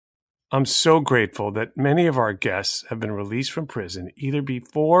I'm so grateful that many of our guests have been released from prison either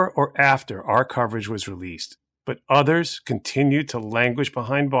before or after our coverage was released, but others continue to languish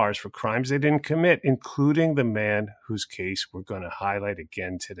behind bars for crimes they didn't commit, including the man whose case we're going to highlight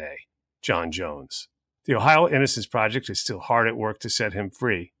again today, John Jones. The Ohio Innocence Project is still hard at work to set him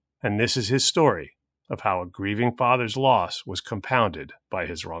free, and this is his story of how a grieving father's loss was compounded by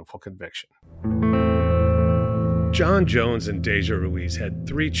his wrongful conviction. John Jones and Deja Ruiz had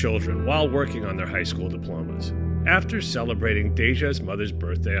 3 children while working on their high school diplomas. After celebrating Deja's mother's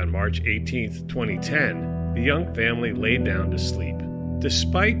birthday on March 18, 2010, the young family laid down to sleep.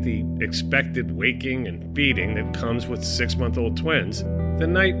 Despite the expected waking and feeding that comes with 6-month-old twins, the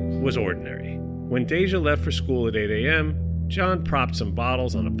night was ordinary. When Deja left for school at 8 a.m., John propped some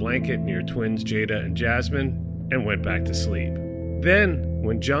bottles on a blanket near twins Jada and Jasmine and went back to sleep. Then,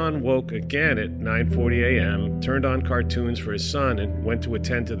 when John woke again at 9:40 a.m., turned on cartoons for his son, and went to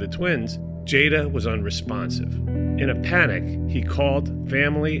attend to the twins, Jada was unresponsive. In a panic, he called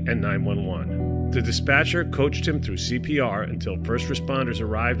family and 911. The dispatcher coached him through CPR until first responders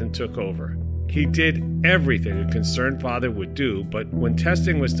arrived and took over. He did everything a concerned father would do, but when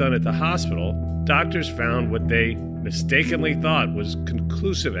testing was done at the hospital, doctors found what they mistakenly thought was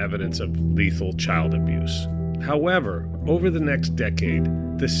conclusive evidence of lethal child abuse. However, over the next decade,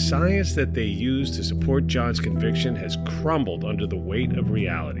 the science that they used to support John's conviction has crumbled under the weight of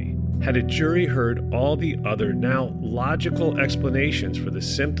reality. Had a jury heard all the other, now logical explanations for the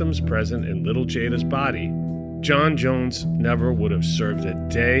symptoms present in little Jada's body, John Jones never would have served a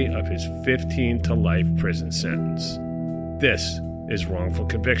day of his 15-to-life prison sentence. This is wrongful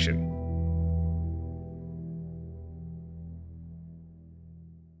conviction.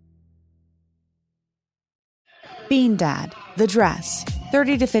 Bean Dad, The Dress,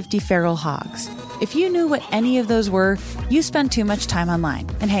 30 to 50 Feral Hogs. If you knew what any of those were, you spend too much time online.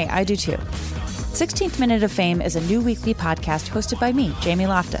 And hey, I do too. 16th Minute of Fame is a new weekly podcast hosted by me, Jamie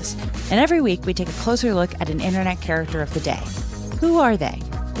Loftus. And every week we take a closer look at an internet character of the day. Who are they?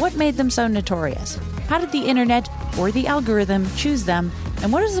 What made them so notorious? How did the internet or the algorithm choose them?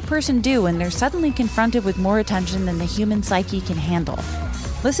 And what does a person do when they're suddenly confronted with more attention than the human psyche can handle?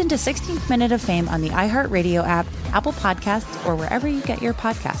 Listen to 16th Minute of Fame on the iHeartRadio app, Apple Podcasts, or wherever you get your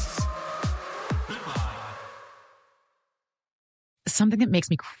podcasts. Something that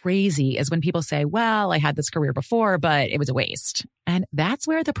makes me crazy is when people say, well, I had this career before, but it was a waste. And that's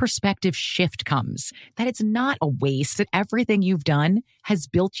where the perspective shift comes, that it's not a waste, that everything you've done has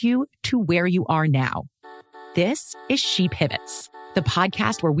built you to where you are now. This is She Pivots, the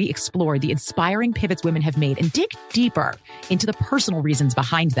podcast where we explore the inspiring pivots women have made and dig deeper into the personal reasons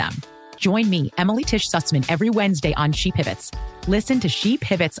behind them. Join me, Emily Tish Sussman, every Wednesday on She Pivots. Listen to She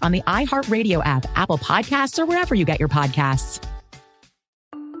Pivots on the iHeartRadio app, Apple Podcasts, or wherever you get your podcasts.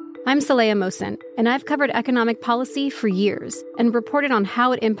 I'm Saleha Mohsen, and I've covered economic policy for years and reported on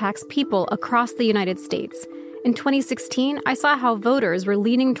how it impacts people across the United States. In 2016, I saw how voters were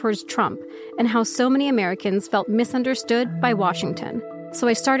leaning towards Trump and how so many Americans felt misunderstood by Washington. So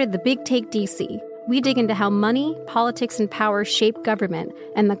I started The Big Take DC. We dig into how money, politics, and power shape government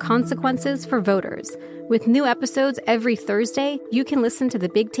and the consequences for voters. With new episodes every Thursday, you can listen to The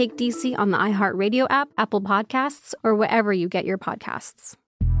Big Take DC on the iHeartRadio app, Apple Podcasts, or wherever you get your podcasts.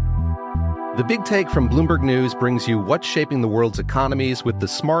 The Big Take from Bloomberg News brings you what's shaping the world's economies with the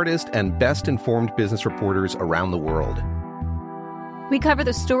smartest and best-informed business reporters around the world. We cover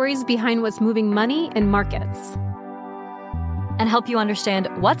the stories behind what's moving money and markets, and help you understand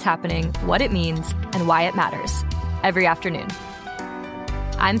what's happening, what it means, and why it matters every afternoon.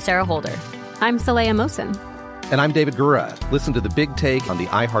 I'm Sarah Holder. I'm Saleha Mohsen. And I'm David Gura. Listen to The Big Take on the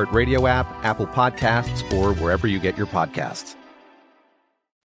iHeartRadio app, Apple Podcasts, or wherever you get your podcasts.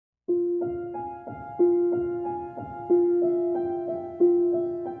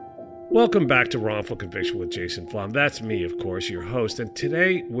 Welcome back to Wrongful Conviction with Jason Flom. That's me, of course, your host. And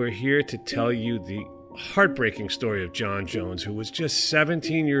today we're here to tell you the heartbreaking story of John Jones, who was just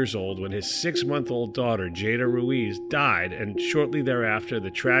 17 years old when his 6-month-old daughter, Jada Ruiz, died. And shortly thereafter, the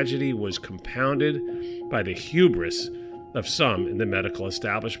tragedy was compounded by the hubris of some in the medical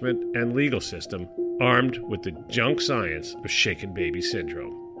establishment and legal system, armed with the junk science of shaken baby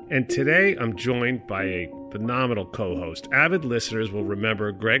syndrome. And today I'm joined by a phenomenal co-host. Avid listeners will remember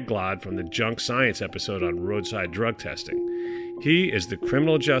Greg Glod from the Junk Science episode on roadside drug testing. He is the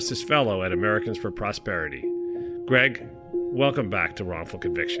Criminal Justice Fellow at Americans for Prosperity. Greg, welcome back to Wrongful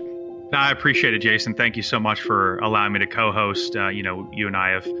Conviction. I appreciate it, Jason. Thank you so much for allowing me to co-host. You and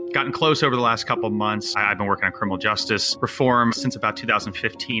I have gotten close over the last couple of months. I've been working on criminal justice reform since about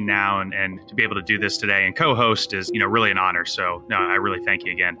 2015 now, and to be able to do this today and co-host is, really an honor. So, no, I really thank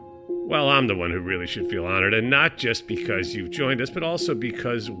you again. Well, I'm the one who really should feel honored, and not just because you've joined us, but also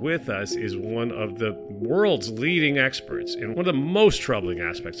because with us is one of the world's leading experts in one of the most troubling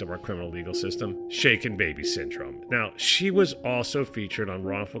aspects of our criminal legal system, shaken baby syndrome. Now, she was also featured on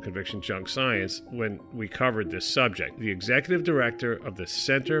Wrongful Conviction Junk Science when we covered this subject. The executive director of the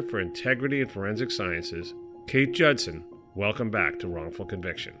Center for Integrity and Forensic Sciences, Kate Judson, welcome back to Wrongful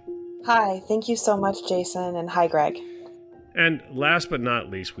Conviction. Hi, thank you so much, Jason, and hi, Greg. And last but not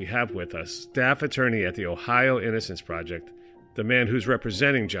least, we have with us staff attorney at the Ohio Innocence Project, the man who's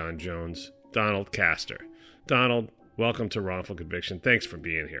representing John Jones, Donald Castor. Donald, welcome to Wrongful Conviction. Thanks for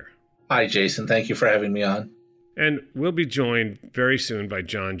being here. Hi, Jason. Thank you for having me on. And we'll be joined very soon by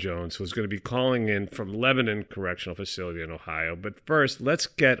John Jones, who's going to be calling in from Lebanon Correctional Facility in Ohio. But first, let's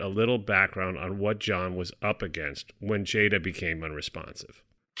get a little background on what John was up against when Jada became unresponsive.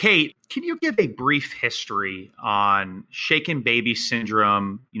 Kate, can you give a brief history on shaken baby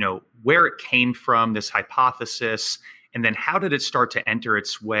syndrome, where it came from, this hypothesis, and then how did it start to enter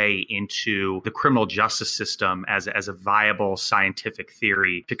its way into the criminal justice system as a viable scientific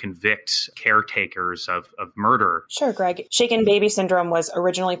theory to convict caretakers of murder? Sure, Greg. Shaken baby syndrome was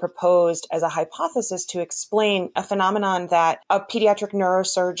originally proposed as a hypothesis to explain a phenomenon that a pediatric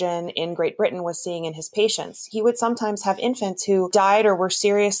neurosurgeon in Great Britain was seeing in his patients. He would sometimes have infants who died or were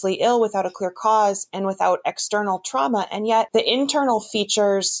seriously ill without a clear cause and without external trauma, and yet the internal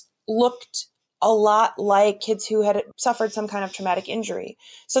features looked a lot like kids who had suffered some kind of traumatic injury.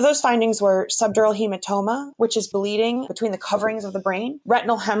 So those findings were subdural hematoma, which is bleeding between the coverings of the brain,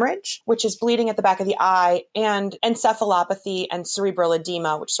 retinal hemorrhage, which is bleeding at the back of the eye, and encephalopathy and cerebral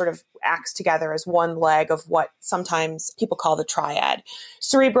edema, which sort of acts together as one leg of what sometimes people call the triad.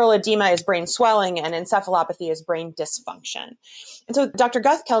 Cerebral edema is brain swelling and encephalopathy is brain dysfunction. And so Dr.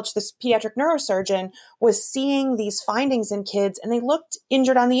 Guthkelch, this pediatric neurosurgeon, was seeing these findings in kids and they looked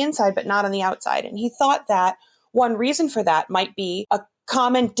injured on the inside, but not on the outside. And he thought that one reason for that might be a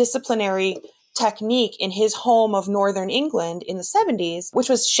common disciplinary technique in his home of Northern England in the 70s, which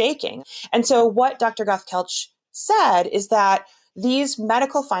was shaking. And so what Dr. Guthkelch said is that these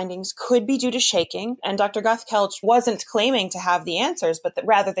medical findings could be due to shaking, and Dr. Guthkelch wasn't claiming to have the answers, but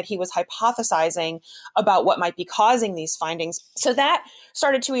rather that he was hypothesizing about what might be causing these findings. So that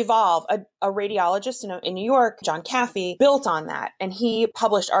started to evolve. A radiologist in New York, John Caffey, built on that, and he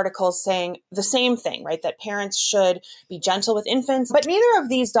published articles saying the same thing, right? That parents should be gentle with infants. But neither of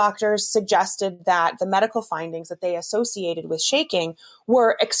these doctors suggested that the medical findings that they associated with shaking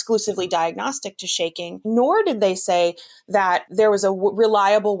were exclusively diagnostic to shaking, nor did they say that there was a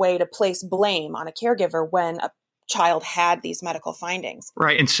reliable way to place blame on a caregiver when a child had these medical findings.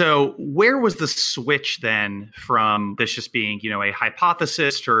 Right. And so where was the switch then from this just being, a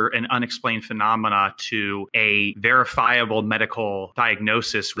hypothesis or an unexplained phenomena to a verifiable medical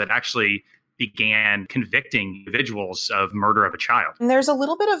diagnosis that actually began convicting individuals of murder of a child? And there's a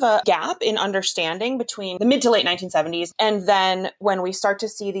little bit of a gap in understanding between the mid to late 1970s and then when we start to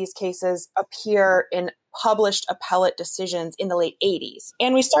see these cases appear in published appellate decisions in the late 80s.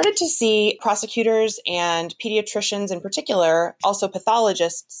 And we started to see prosecutors and pediatricians in particular, also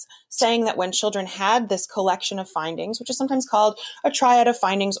pathologists, saying that when children had this collection of findings, which is sometimes called a triad of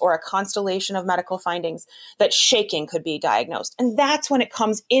findings or a constellation of medical findings, that shaking could be diagnosed. And that's when it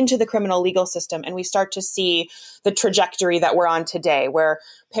comes into the criminal legal system and we start to see the trajectory that we're on today, where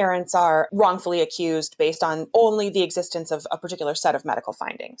parents are wrongfully accused based on only the existence of a particular set of medical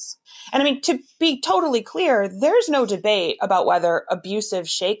findings. And I mean, to be totally clear, there's no debate about whether abusive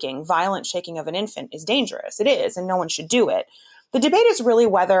shaking, violent shaking of an infant is dangerous. It is, and no one should do it. The debate is really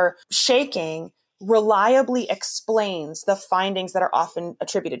whether shaking reliably explains the findings that are often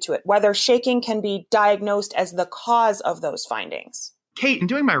attributed to it, whether shaking can be diagnosed as the cause of those findings. Kate, in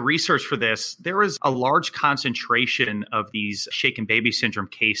doing my research for this, there was a large concentration of these shaken baby syndrome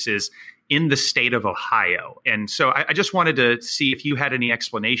cases in the state of Ohio. And so I just wanted to see if you had any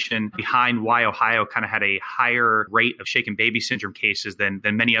explanation behind why Ohio kind of had a higher rate of shaken baby syndrome cases than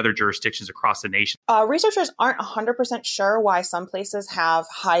many other jurisdictions across the nation. Researchers aren't 100% sure why some places have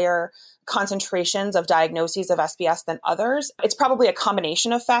higher concentrations of diagnoses of SBS than others. It's probably a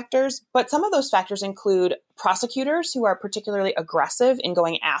combination of factors, but some of those factors include prosecutors who are particularly aggressive in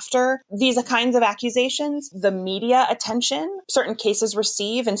going after these kinds of accusations, the media attention certain cases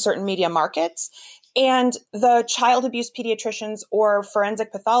receive in certain media markets, and the child abuse pediatricians or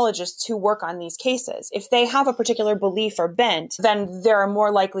forensic pathologists who work on these cases. If they have a particular belief or bent, then there are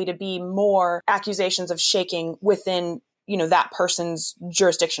more likely to be more accusations of shaking within that person's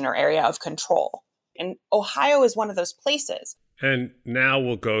jurisdiction or area of control. And Ohio is one of those places. And now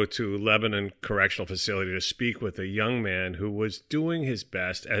we'll go to Lebanon Correctional Facility to speak with a young man who was doing his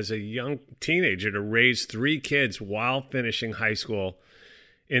best as a young teenager to raise 3 kids while finishing high school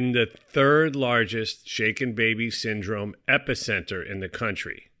in the 3rd largest shaken baby syndrome epicenter in the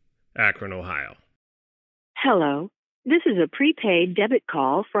country, Akron, Ohio. Hello. This is a prepaid debit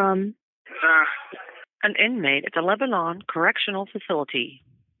call from an inmate at the Lebanon Correctional Facility.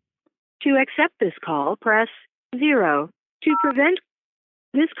 To accept this call, press 0. To prevent,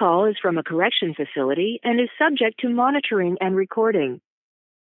 this call is from a correction facility and is subject to monitoring and recording.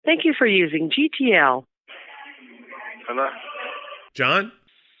 Thank you for using GTL. Hello? John?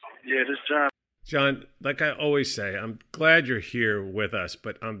 Yeah, this is John. John, like I always say, I'm glad you're here with us,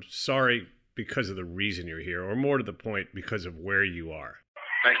 but I'm sorry because of the reason you're here, or more to the point, because of where you are.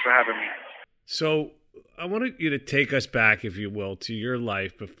 Thanks for having me. So I wanted you to take us back, if you will, to your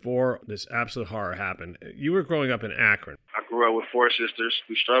life before this absolute horror happened. You were growing up in Akron. I grew up with 4 sisters.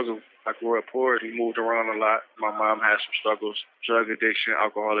 We struggled. I grew up poor. We moved around a lot. My mom had some struggles, drug addiction,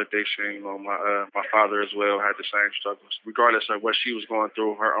 alcohol addiction. My father as well had the same struggles. Regardless of what she was going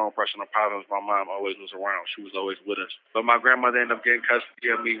through, her own personal problems, my mom always was around. She was always with us. But my grandmother ended up getting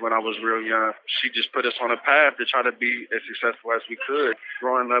custody of me when I was real young. She just put us on a path to try to be as successful as we could.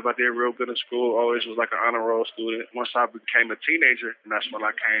 Growing up, I did real good in school. Always was like an honor roll student. Once I became a teenager, and that's when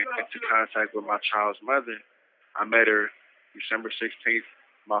I came into contact with my child's mother. I met her December 16th.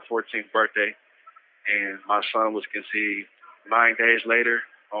 My 14th birthday, and my son was conceived 9 days later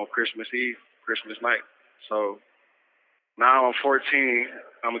on Christmas Eve, Christmas night. So now I'm 14,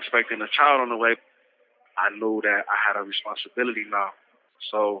 I'm expecting a child on the way. I knew that I had a responsibility now.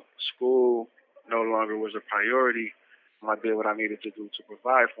 So school no longer was a priority. I did what I needed to do to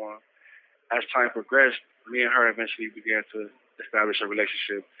provide for him. As time progressed, me and her eventually began to establish a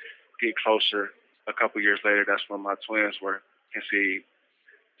relationship, get closer. A couple years later, that's when my twins were conceived.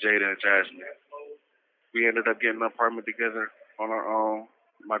 Jada and Jasmine. We ended up getting an apartment together on our own.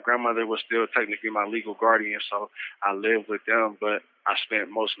 My grandmother was still technically my legal guardian, so I lived with them, but I spent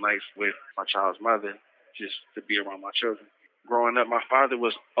most nights with my child's mother just to be around my children. Growing up, my father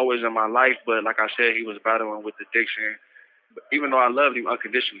was always in my life, but like I said, he was battling with addiction. But even though I loved him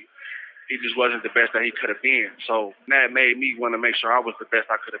unconditionally, he just wasn't the best that he could have been. So that made me want to make sure I was the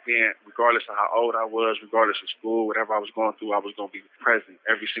best I could have been, regardless of how old I was, regardless of school, whatever I was going through, I was going to be present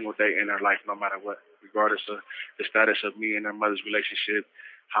every single day in their life, no matter what, regardless of the status of me and their mother's relationship,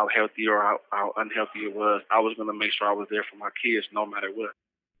 how healthy or how unhealthy it was. I was going to make sure I was there for my kids, no matter what.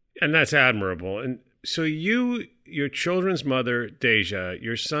 And that's admirable. And so you, your children's mother, Deja,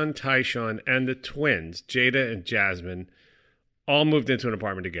 your son, Tyshawn, and the twins, Jada and Jasmine, all moved into an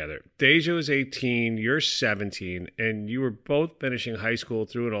apartment together. Deja was 18, you're 17, and you were both finishing high school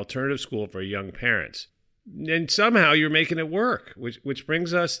through an alternative school for young parents. And somehow you're making it work, which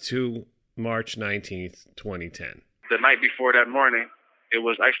brings us to March 19th, 2010. The night before that morning, it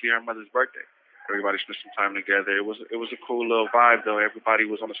was actually her mother's birthday. Everybody spent some time together. It was a cool little vibe, though. Everybody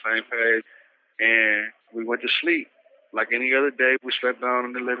was on the same page, and we went to sleep. Like any other day, we slept down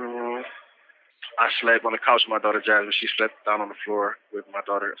in the living room. I slept on the couch with my daughter Jasmine. She slept down on the floor with my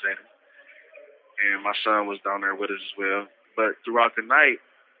daughter Jada. And my son was down there with us as well. But throughout the night,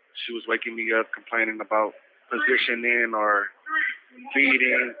 she was waking me up complaining about positioning or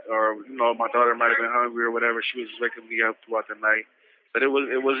feeding, or, my daughter might have been hungry or whatever. She was just waking me up throughout the night. But it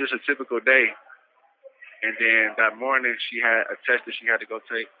was just a typical day. And then that morning, she had a test that she had to go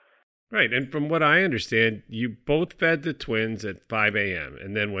take. Right. And from what I understand, you both fed the twins at 5 a.m.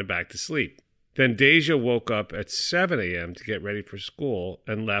 and then went back to sleep. Then Deja woke up at 7 a.m. to get ready for school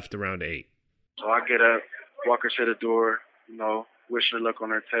and left around 8. So I get up, walk her to the door, wish her luck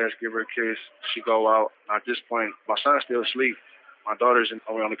on her test, give her a kiss. She go out. At this point, my son's still asleep. My daughter's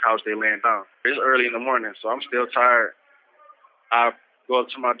on the couch, they laying down. It's early in the morning, so I'm still tired. I go up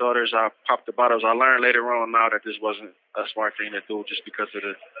to my daughters, I pop the bottles. I learned later on now that this wasn't a smart thing to do just because of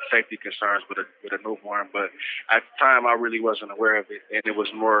the safety concerns with a newborn. But at the time, I really wasn't aware of it, and it was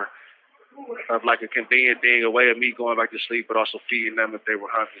more of like a convenient thing, a way of me going back to sleep, but also feeding them if they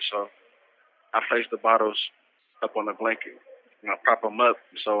were hungry. So I placed the bottles up on the blanket, and I prop them up.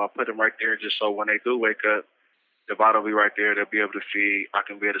 So I put them right there just so when they do wake up, the bottle will be right there. They'll be able to feed. I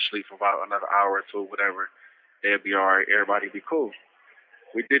can be able to sleep for about another hour or two, whatever. They'll be all right. Everybody be cool.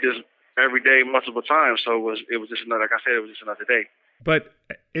 We did this every day, multiple times. So it was just another, like I said, it was just another day. But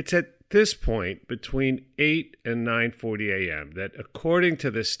it's at this point, between 8 and 9:40 a.m., that according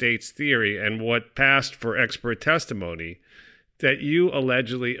to the state's theory and what passed for expert testimony, that you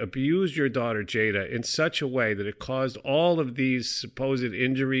allegedly abused your daughter Jada in such a way that it caused all of these supposed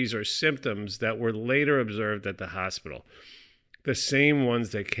injuries or symptoms that were later observed at the hospital. the same ones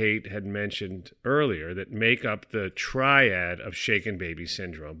that Kate had mentioned earlier that make up the triad of shaken baby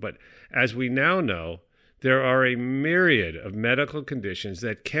syndrome. But as we now know, there are a myriad of medical conditions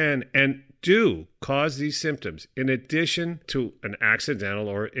that can and do cause these symptoms, in addition to an accidental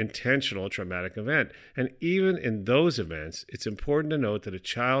or intentional traumatic event. And even in those events, it's important to note that a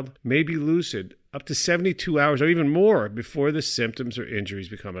child may be lucid up to 72 hours or even more before the symptoms or injuries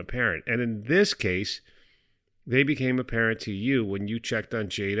become apparent. And in this case, they became apparent to you when you checked on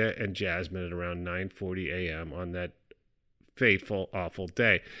Jada and Jasmine at around 9:40 a.m. on that fateful, awful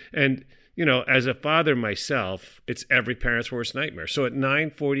day. And you know, as a father myself, it's every parent's worst nightmare. So at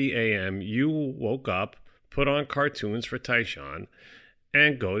 9:40 a.m., you woke up, put on cartoons for Tyshawn,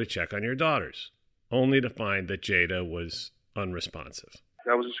 and go to check on your daughters, only to find that Jada was unresponsive.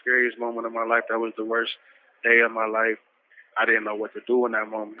 That was the scariest moment of my life. That was the worst day of my life. I didn't know what to do in that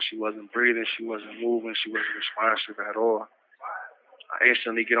moment. She wasn't breathing. She wasn't moving. She wasn't responsive at all. I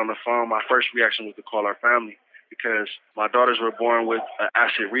instantly get on the phone. My first reaction was to call our family because my daughters were born with an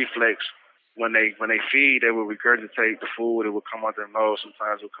acid reflex. When they feed, they would regurgitate the food. It would come out their nose.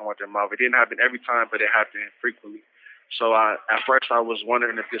 Sometimes it would come out their mouth. It didn't happen every time, but it happened frequently. So at first I was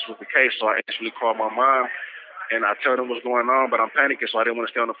wondering if this was the case. So I actually called my mom, and I told them what's going on, but I'm panicking, so I didn't want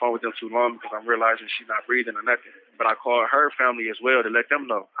to stay on the phone with them too long because I'm realizing she's not breathing or nothing. But I called her family as well to let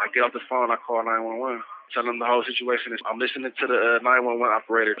them know. I get off the phone, I call 911. Tell them the whole situation. I'm listening to the 911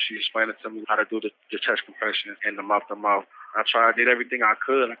 operator. She explained to me how to do the chest compression and the mouth-to-mouth. I did everything I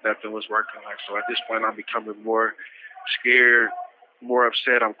could. Nothing was working. So at this point, I'm becoming more scared, more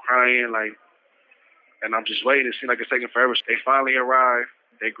upset. I'm crying, and I'm just waiting. It seems like it's taking forever. They finally arrive.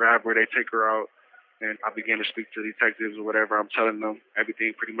 They grab her. They take her out. And I began to speak to detectives or whatever. I'm telling them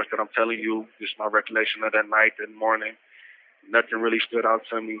everything pretty much that I'm telling you. Just my recollection of that night, that morning. Nothing really stood out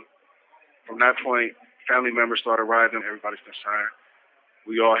to me. From that point, family members started arriving. Everybody's concerned.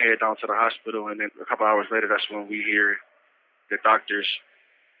 We all head down to the hospital, and then a couple hours later, that's when we hear the doctor's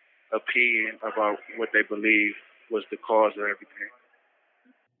opinion about what they believe was the cause of everything.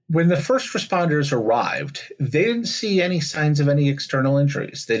 When the first responders arrived, they didn't see any signs of any external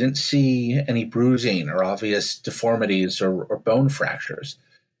injuries. They didn't see any bruising or obvious deformities or bone fractures.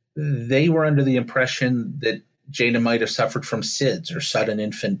 They were under the impression that Jada might have suffered from SIDS, or sudden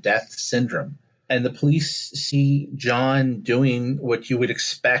infant death syndrome. And the police see John doing what you would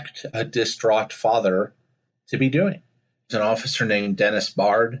expect a distraught father to be doing. An officer named Dennis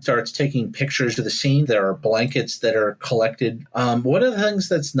Bard starts taking pictures of the scene. There are blankets that are collected. One of the things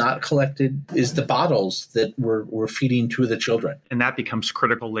that's not collected is the bottles that we're feeding to the children. And that becomes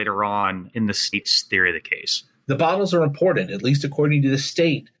critical later on in the state's theory of the case. The bottles are important, at least according to the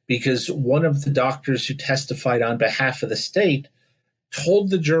state, because one of the doctors who testified on behalf of the state told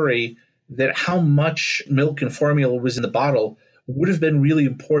the jury that how much milk and formula was in the bottle would have been really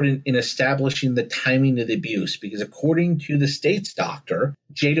important in establishing the timing of the abuse, because according to the state's doctor,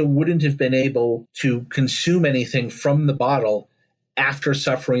 Jada wouldn't have been able to consume anything from the bottle after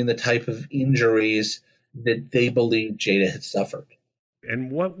suffering the type of injuries that they believed Jada had suffered.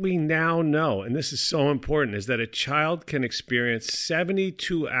 And what we now know, and this is so important, is that a child can experience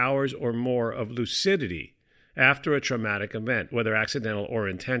 72 hours or more of lucidity after a traumatic event, whether accidental or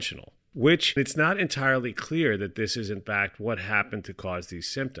intentional, which it's not entirely clear that this is in fact what happened to cause these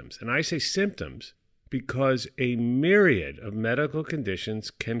symptoms. And I say symptoms because a myriad of medical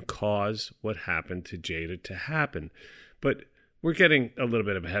conditions can cause what happened to Jada to happen. But we're getting a little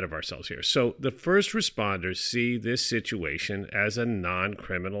bit ahead of ourselves here. So the first responders see this situation as a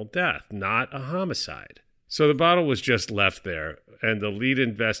non-criminal death, not a homicide. So the bottle was just left there, and the lead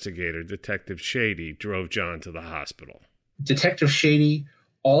investigator, Detective Shady, drove John to the hospital. Detective Shady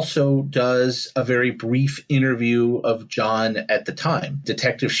also does a very brief interview of John at the time.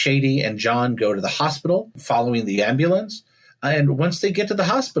 Detective Shady and John go to the hospital following the ambulance. And once they get to the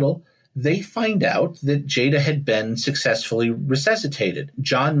hospital, they find out that Jada had been successfully resuscitated.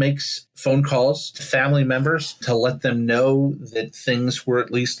 John makes phone calls to family members to let them know that things were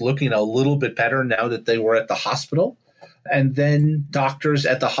at least looking a little bit better now that they were at the hospital. And then doctors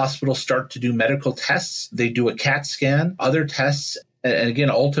at the hospital start to do medical tests. They do a CAT scan, other tests. And again,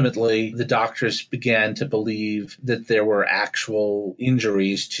 ultimately, the doctors began to believe that there were actual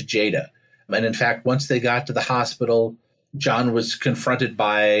injuries to Jada. And in fact, once they got to the hospital, John was confronted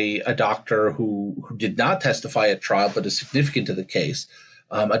by a doctor who did not testify at trial, but is significant to the case,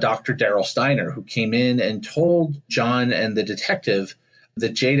 a Dr. Daryl Steiner, who came in and told John and the detective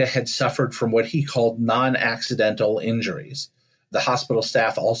that Jada had suffered from what he called non-accidental injuries. The hospital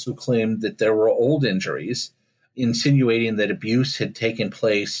staff also claimed that there were old injuries, insinuating that abuse had taken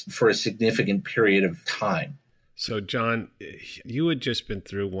place for a significant period of time. So, John, you had just been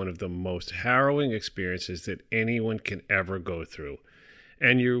through one of the most harrowing experiences that anyone can ever go through.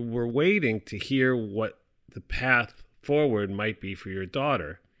 And you were waiting to hear what the path forward might be for your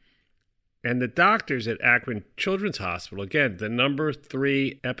daughter. And the doctors at Akron Children's Hospital, again, the number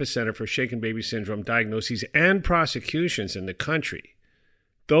 3 epicenter for shaken baby syndrome diagnoses and prosecutions in the country,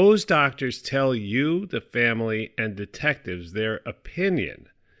 those doctors tell you, the family, and detectives their opinion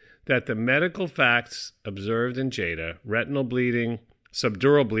that the medical facts observed in Jada, retinal bleeding,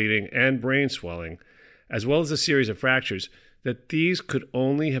 subdural bleeding, and brain swelling, as well as a series of fractures, that these could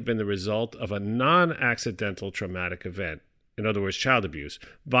only have been the result of a non-accidental traumatic event. In other words, child abuse,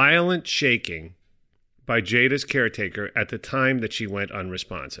 violent shaking by Jada's caretaker at the time that she went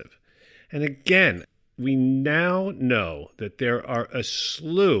unresponsive. And again, we now know that there are a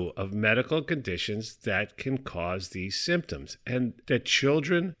slew of medical conditions that can cause these symptoms and that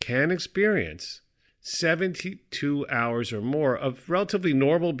children can experience 72 hours or more of relatively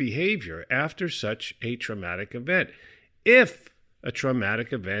normal behavior after such a traumatic event, if a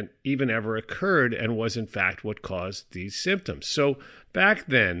traumatic event even ever occurred and was in fact what caused these symptoms. So back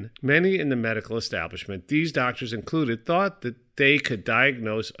then, many in the medical establishment, these doctors included, thought that they could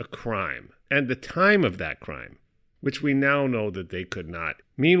diagnose a crime and the time of that crime, which we now know that they could not.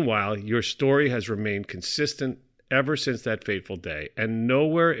 Meanwhile, your story has remained consistent ever since that fateful day, and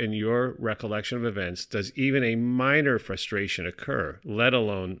nowhere in your recollection of events does even a minor frustration occur, let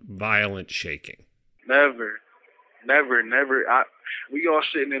alone violent shaking. Never. We all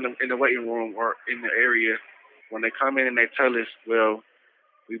sitting in the waiting room or in the area. When they come in and they tell us, well,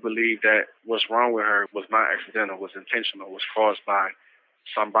 we believe that what's wrong with her was not accidental, was intentional, was caused by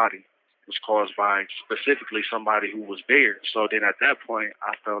somebody, was caused by specifically somebody who was there. So then at that point,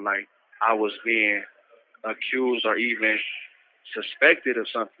 I felt like I was being accused or even suspected of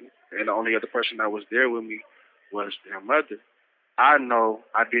something. And the only other person that was there with me was their mother. I know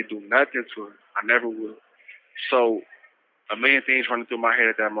I didn't do nothing to her. I never would. So a million things running through my head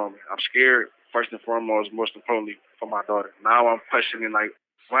at that moment. I'm scared, first and foremost, most importantly, for my daughter. Now I'm questioning, like,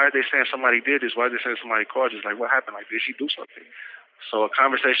 why are they saying somebody did this? Why are they saying somebody caused this? Like, what happened? Like, did she do something? So a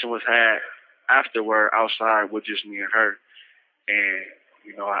conversation was had afterward outside with just me and her. And,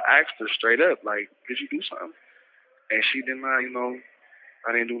 I asked her straight up, like, did you do something? And she did not,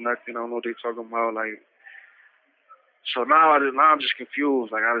 I didn't do nothing. I don't know what they're talking about. Like, so now I'm just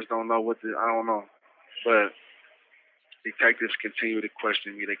confused. Like, I just don't know I don't know. But detectives continue to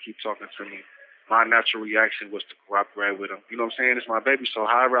question me. They keep talking to me. My natural reaction was to cooperate with them. You know what I'm saying? It's my baby, so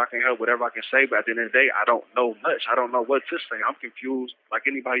however I can help, whatever I can say. But at the end of the day, I don't know much. I don't know what to say. I'm confused like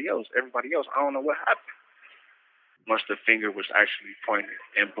anybody else, everybody else. I don't know what happened. Once the finger was actually pointed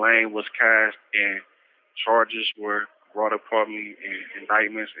and blame was cast and charges were brought upon me and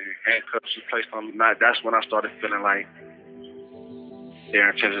indictments and handcuffs were placed on me, that's when I started feeling like their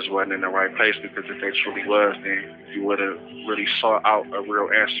intentions wasn't in the right place, because if they truly was, then you would have really sought out a real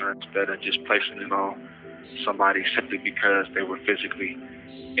answer instead of just placing it on somebody simply because they were physically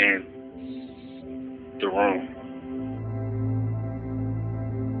in the room.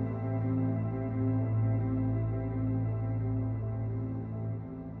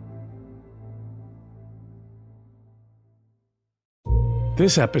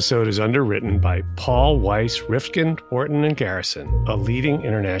 This episode is underwritten by Paul Weiss, Rifkin, Orton & Garrison, a leading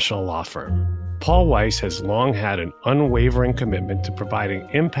international law firm. Paul Weiss has long had an unwavering commitment to providing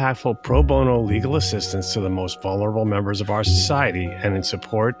impactful pro bono legal assistance to the most vulnerable members of our society and in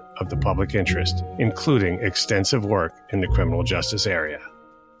support of the public interest, including extensive work in the criminal justice area.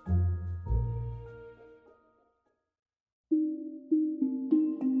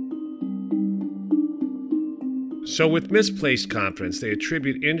 So with misplaced confidence, they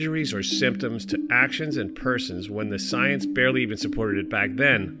attribute injuries or symptoms to actions and persons when the science barely even supported it back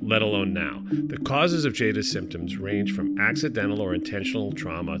then, let alone now. The causes of Jada's symptoms range from accidental or intentional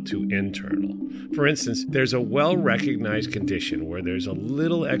trauma to internal. For instance, there's a well-recognized condition where there's a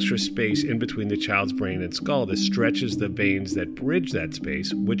little extra space in between the child's brain and skull that stretches the veins that bridge that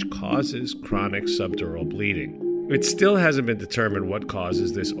space, which causes chronic subdural bleeding. It still hasn't been determined what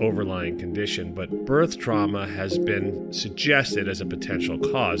causes this overlying condition, but birth trauma has been suggested as a potential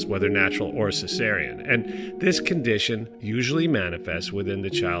cause, whether natural or cesarean. And this condition usually manifests within the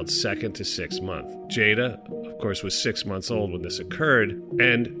child's 2nd to 6th month. Jada, of course, was 6 months old when this occurred,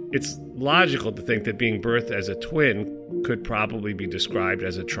 and it's logical to think that being birthed as a twin could probably be described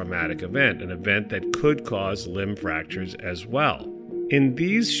as a traumatic event, an event that could cause limb fractures as well. In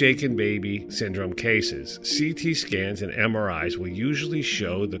these shaken baby syndrome cases, CT scans and MRIs will usually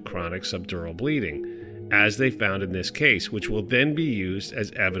show the chronic subdural bleeding. as they found in this case, which will then be used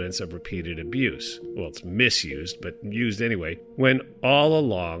as evidence of repeated abuse. Well, it's misused, but used anyway, when all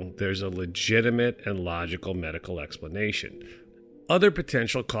along there's a legitimate and logical medical explanation. Other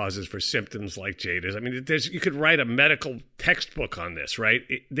potential causes for symptoms like Jada's, you could write a medical textbook on this, right?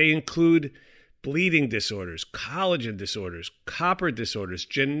 They include bleeding disorders, collagen disorders, copper disorders,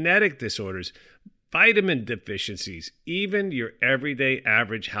 genetic disorders, vitamin deficiencies, even your everyday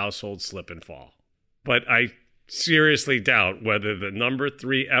average household slip and fall. But I seriously doubt whether the number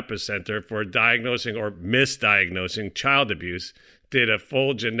 3 epicenter for diagnosing or misdiagnosing child abuse did a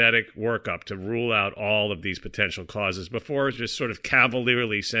full genetic workup to rule out all of these potential causes before just sort of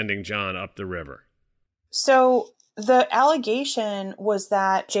cavalierly sending John up the river. So the allegation was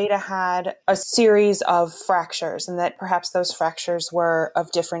that Jada had a series of fractures and that perhaps those fractures were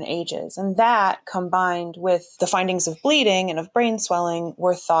of different ages. And that, combined with the findings of bleeding and of brain swelling,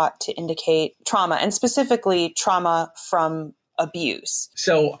 were thought to indicate trauma, and specifically trauma from abuse.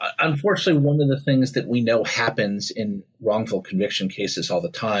 So, unfortunately, one of the things that we know happens in wrongful conviction cases all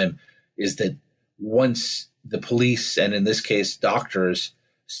the time is that once the police, and in this case, doctors,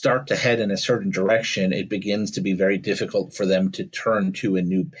 start to head in a certain direction, it begins to be very difficult for them to turn to a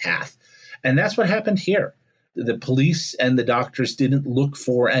new path. And that's what happened here. The police and the doctors didn't look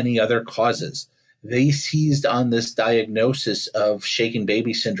for any other causes. They seized on this diagnosis of shaken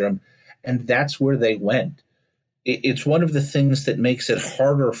baby syndrome, and that's where they went. It's one of the things that makes it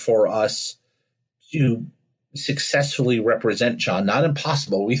harder for us to successfully represent John. Not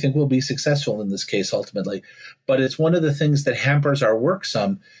impossible. We think we'll be successful in this case ultimately. But it's one of the things that hampers our work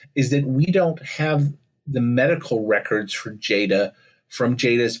some is that we don't have the medical records for Jada from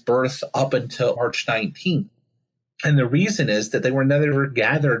Jada's birth up until March 19th. And the reason is that they were never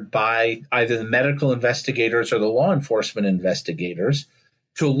gathered by either the medical investigators or the law enforcement investigators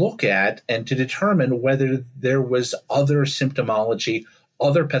to look at and to determine whether there was other symptomology,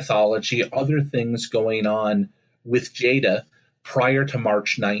 other pathology, other things going on with Jada prior to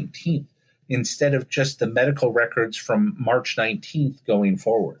March 19th, instead of just the medical records from March 19th going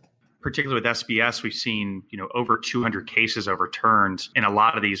forward. Particularly with SBS, we've seen, over 200 cases overturned. And a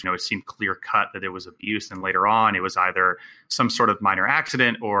lot of these, it seemed clear cut that there was abuse. And later on, it was either some sort of minor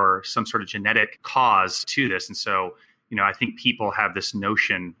accident or some sort of genetic cause to this. And so, I think people have this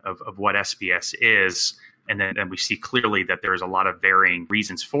notion of what SBS is. And then we see clearly that there's a lot of varying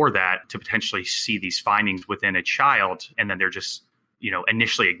reasons for that to potentially see these findings within a child. And then they're just,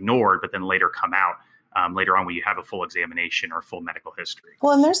 initially ignored, but then later come out later on when you have a full examination or full medical history.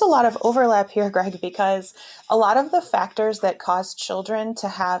 Well, and there's a lot of overlap here, Greg, because a lot of the factors that cause children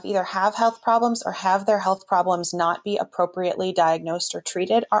to either have health problems or have their health problems not be appropriately diagnosed or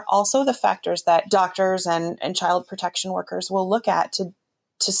treated are also the factors that doctors and child protection workers will look at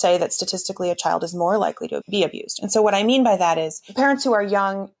to say that statistically a child is more likely to be abused. And so what I mean by that is parents who are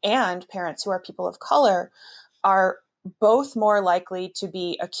young and parents who are people of color are both more likely to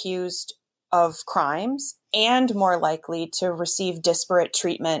be accused of crimes and more likely to receive disparate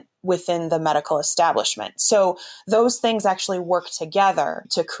treatment within the medical establishment. So those things actually work together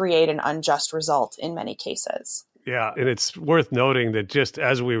to create an unjust result in many cases. Yeah, and it's worth noting that just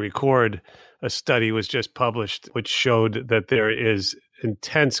as we record, a study was just published which showed that there is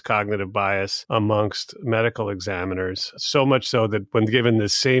intense cognitive bias amongst medical examiners, so much so that when given the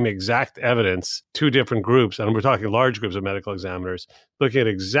same exact evidence, 2 different groups, and we're talking large groups of medical examiners, looking at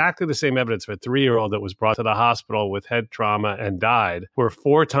exactly the same evidence of a 3-year-old that was brought to the hospital with head trauma and died, were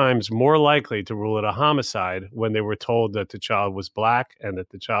 4 times more likely to rule it a homicide when they were told that the child was Black and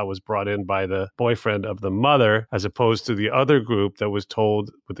that the child was brought in by the boyfriend of the mother, as opposed to the other group that was told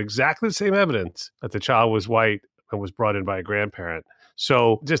with exactly the same evidence that the child was white and was brought in by a grandparent.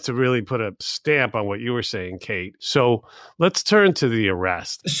 So just to really put a stamp on what you were saying, Kate. So let's turn to the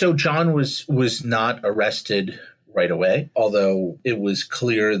arrest. So John was not arrested right away, although it was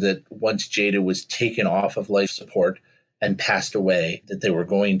clear that once Jada was taken off of life support and passed away, that they were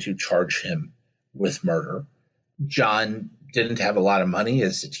going to charge him with murder. John didn't have a lot of money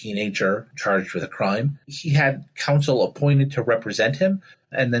as a teenager charged with a crime. He had counsel appointed to represent him,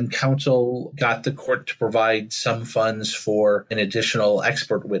 and then counsel got the court to provide some funds for an additional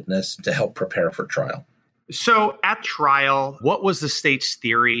expert witness to help prepare for trial. So at trial, what was the state's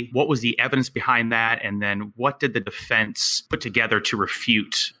theory? What was the evidence behind that? And then what did the defense put together to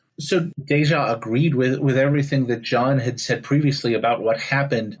refute? So Deja agreed with everything that John had said previously about what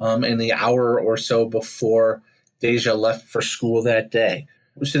happened in the hour or so before Deja left for school that day.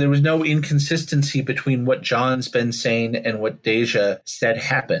 So there was no inconsistency between what John's been saying and what Deja said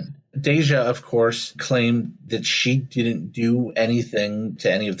happened. Deja, of course, claimed that she didn't do anything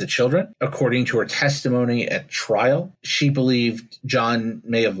to any of the children. According to her testimony at trial, she believed John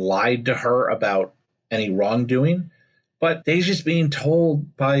may have lied to her about any wrongdoing, but Deja's being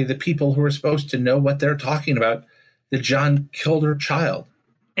told by the people who are supposed to know what they're talking about that John killed her child.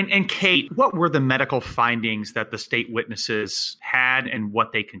 And Kate, what were the medical findings that the state witnesses had and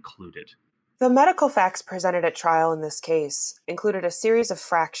what they concluded? The medical facts presented at trial in this case included a series of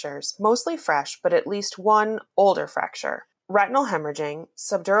fractures, mostly fresh, but at least one older fracture, retinal hemorrhaging,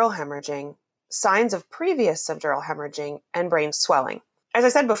 subdural hemorrhaging, signs of previous subdural hemorrhaging, and brain swelling. As I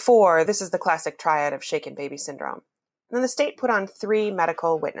said before, this is the classic triad of shaken baby syndrome. Then the state put on 3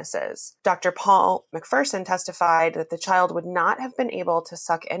 medical witnesses. Dr. Paul McPherson testified that the child would not have been able to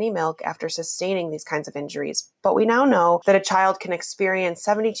suck any milk after sustaining these kinds of injuries, but we now know that a child can experience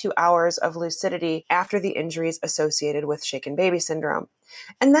 72 hours of lucidity after the injuries associated with shaken baby syndrome.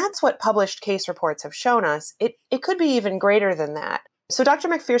 And that's what published case reports have shown us. It could be even greater than that. So Dr.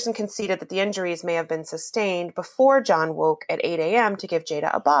 McPherson conceded that the injuries may have been sustained before John woke at 8 a.m. to give Jada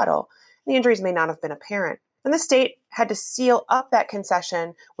a bottle. The injuries may not have been apparent. And the state had to seal up that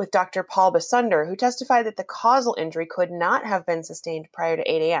concession with Dr. Paul Basunder, who testified that the causal injury could not have been sustained prior to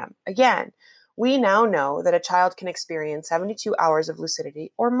 8 a.m. Again, we now know that a child can experience 72 hours of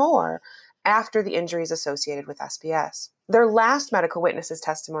lucidity or more after the injuries associated with SPS. Their last medical witness's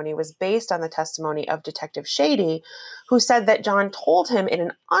testimony was based on the testimony of Detective Shady, who said that John told him in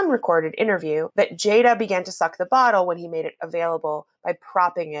an unrecorded interview that Jada began to suck the bottle when he made it available by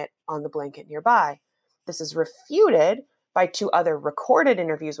propping it on the blanket nearby. This is refuted by 2 other recorded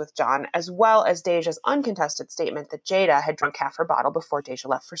interviews with John, as well as Deja's uncontested statement that Jada had drunk half her bottle before Deja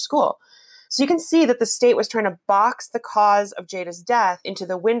left for school. So you can see that the state was trying to box the cause of Jada's death into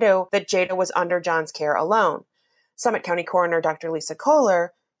the window that Jada was under John's care alone. Summit County Coroner Dr. Lisa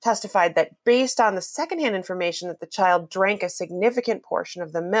Kohler testified that based on the secondhand information that the child drank a significant portion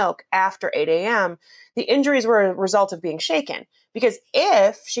of the milk after 8 a.m., the injuries were a result of being shaken. Because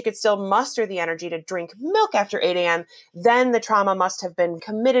if she could still muster the energy to drink milk after 8 a.m., then the trauma must have been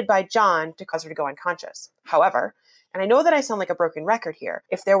committed by John to cause her to go unconscious. However, and I know that I sound like a broken record here,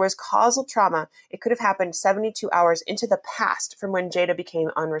 if there was causal trauma, it could have happened 72 hours into the past from when Jada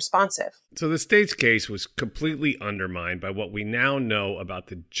became unresponsive. So the state's case was completely undermined by what we now know about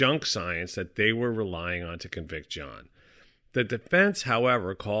the junk science that they were relying on to convict John. The defense,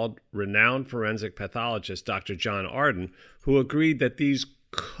 however, called renowned forensic pathologist Dr. John Arden, who agreed that these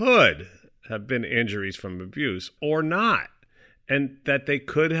could have been injuries from abuse or not, and that they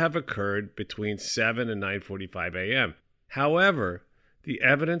could have occurred between 7 and 9:45 a.m. However, the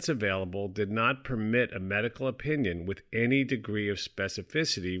evidence available did not permit a medical opinion with any degree of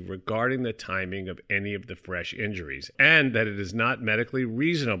specificity regarding the timing of any of the fresh injuries, and that it is not medically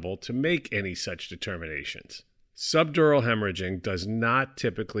reasonable to make any such determinations. Subdural hemorrhaging does not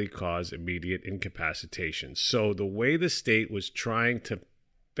typically cause immediate incapacitation, so the way the state was trying to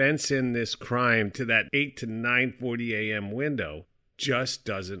fence in this crime to that 8 to 9:40 a.m. window just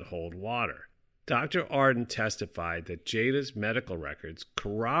doesn't hold water. Dr. Arden testified that Jada's medical records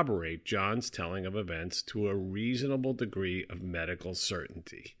corroborate John's telling of events to a reasonable degree of medical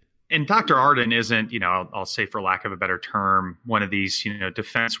certainty. And Dr. Arden isn't, I'll say for lack of a better term, one of these,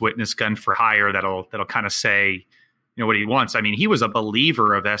 defense witness gun for hire that'll kind of say, what he wants. I mean, he was a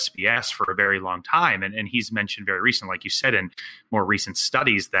believer of SPS for a very long time. And he's mentioned very recently, like you said, in more recent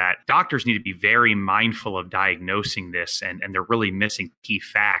studies, that doctors need to be very mindful of diagnosing this, and they're really missing key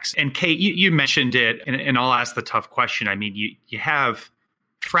facts. And Kate, you mentioned it, and I'll ask the tough question. I mean, you have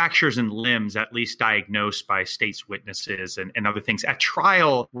fractures in limbs, at least diagnosed by state's witnesses and other things. At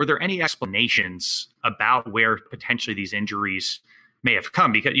trial, were there any explanations about where potentially these injuries may have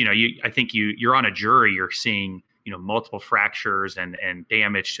come? Because, I think you're on a jury, you're seeing multiple fractures and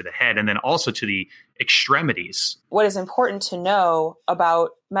damage to the head, and then also to the extremities. What is important to know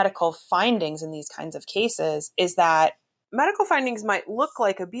about medical findings in these kinds of cases is that medical findings might look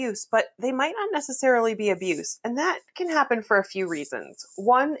like abuse, but they might not necessarily be abuse. And that can happen for a few reasons.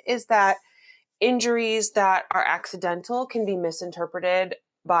 One is that injuries that are accidental can be misinterpreted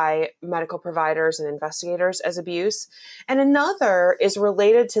by medical providers and investigators as abuse. And another is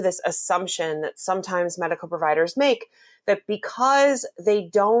related to this assumption that sometimes medical providers make that because they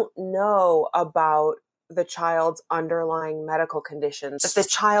don't know about the child's underlying medical conditions, that the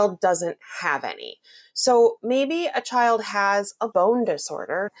child doesn't have any. So maybe a child has a bone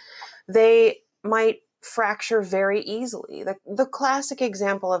disorder. They might fracture very easily. The classic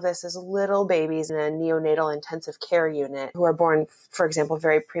example of this is little babies in a neonatal intensive care unit who are born, for example,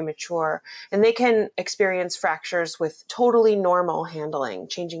 very premature, and they can experience fractures with totally normal handling,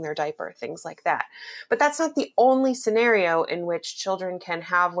 changing their diaper, things like that. But that's not the only scenario in which children can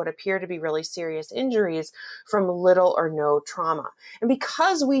have what appear to be really serious injuries from little or no trauma. And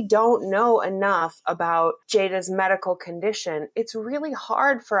because we don't know enough about Jada's medical condition, it's really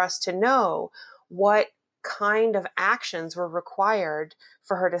hard for us to know what kind of actions were required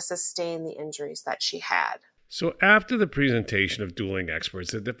for her to sustain the injuries that she had. So after the presentation of dueling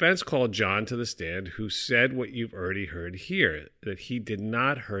experts, the defense called John to the stand, who said what you've already heard here, that he did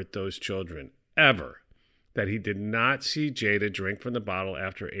not hurt those children, ever. That he did not see Jada drink from the bottle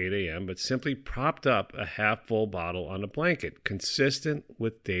after 8 a.m., but simply propped up a half-full bottle on a blanket, consistent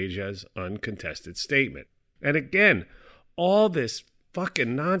with Deja's uncontested statement. And again, all this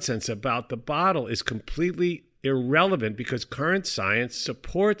fucking nonsense about the bottle is completely irrelevant because current science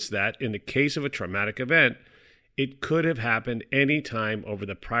supports that in the case of a traumatic event, it could have happened any time over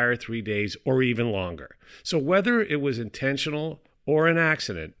the prior 3 days or even longer. So whether it was intentional or an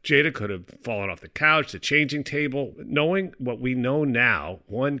accident, Jada could have fallen off the couch, the changing table. Knowing what we know now,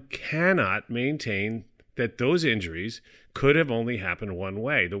 one cannot maintain that those injuries could have only happened one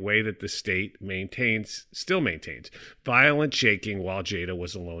way, the way that the state still maintains, violent shaking while Jada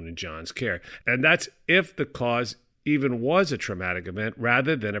was alone in John's care. And that's if the cause even was a traumatic event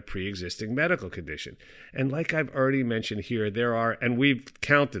rather than a pre-existing medical condition. And like I've already mentioned here, there are, and we've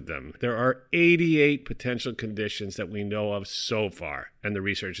counted them, there are 88 potential conditions that we know of so far, and the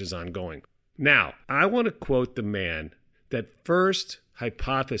research is ongoing. Now, I want to quote the man that first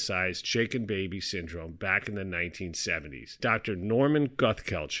hypothesized shaken baby syndrome back in the 1970s, Dr. Norman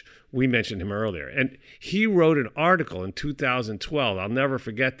Guthkelch. We mentioned him earlier. And he wrote an article in 2012, I'll never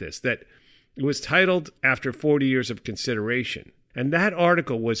forget this, that it was titled After 40 Years of Consideration. And that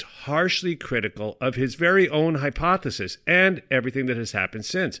article was harshly critical of his very own hypothesis and everything that has happened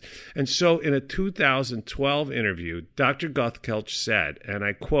since. And so in a 2012 interview, Dr. Guthkelch said, and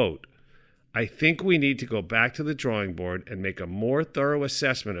I quote, "I think we need to go back to the drawing board and make a more thorough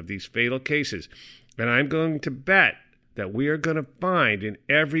assessment of these fatal cases. And I'm going to bet that we are going to find in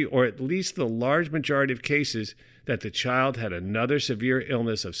every, or at least the large majority of cases, that the child had another severe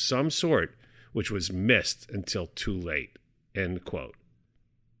illness of some sort, which was missed until too late." End quote.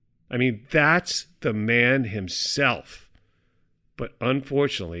 I mean, that's the man himself. But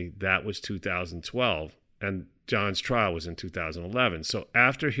unfortunately, that was 2012, and John's trial was in 2011. So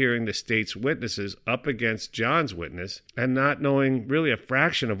after hearing the state's witnesses up against John's witness and not knowing really a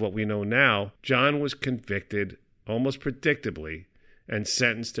fraction of what we know now, John was convicted almost predictably and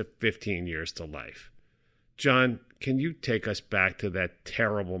sentenced to 15 years to life. John, can you take us back to that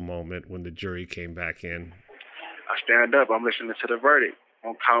terrible moment when the jury came back in? I stand up. I'm listening to the verdict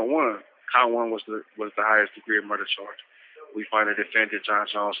on count one. Count one was the highest degree of murder charge. We find the defendant, John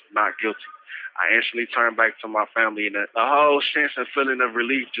Jones, not guilty. I instantly turned back to my family, and a whole sense and feeling of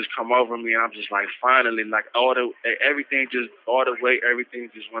relief just come over me. I'm just like, finally, like everything just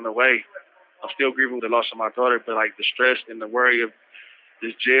went away. I'm still grieving the loss of my daughter, but like the stress and the worry of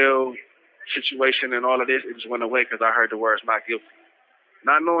this jail situation and all of this, it just went away because I heard the words not guilty.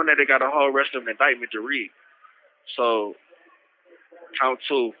 Not knowing that they got a whole rest of an indictment to read. So, count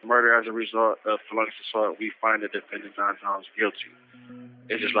two, murder as a result of felonious assault, we find the defendant, John Jones, guilty.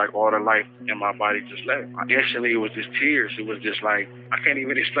 It's just like all the life in my body just left. Instantly, it was just tears. It was just like, I can't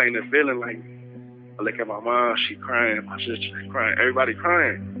even explain the feeling. Like, I look at my mom, she crying, my sister crying, everybody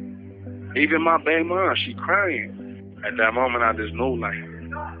crying. Even my baby mom, she crying. At that moment, I just knew, like,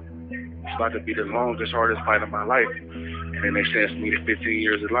 it's about to be the longest, hardest fight of my life. And then they sentenced me to 15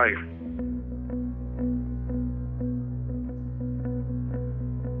 years of life.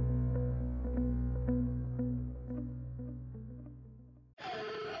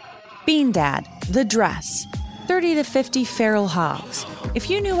 Bean Dad, The Dress, 30 to 50 Feral Hogs. If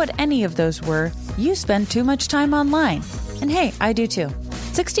you knew what any of those were, you spend too much time online. And hey, I do too.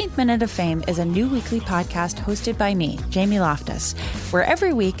 16th Minute of Fame is a new weekly podcast hosted by me, Jamie Loftus, where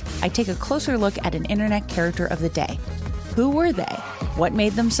every week I take a closer look at an internet character of the day. Who were they? What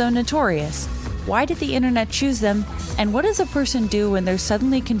made them so notorious? Why did the internet choose them? And what does a person do when they're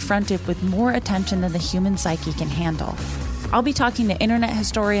suddenly confronted with more attention than the human psyche can handle? I'll be talking to internet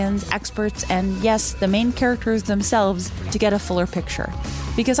historians, experts, and yes, the main characters themselves to get a fuller picture.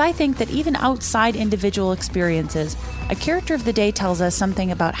 Because I think that even outside individual experiences, a character of the day tells us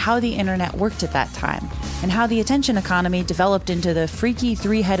something about how the internet worked at that time, and how the attention economy developed into the freaky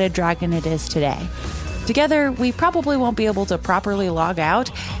three-headed dragon it is today. Together, we probably won't be able to properly log out,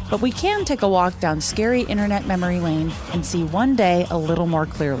 but we can take a walk down scary internet memory lane and see one day a little more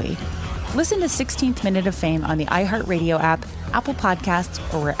clearly. Listen to 16th Minute of Fame on the iHeartRadio app, Apple Podcasts,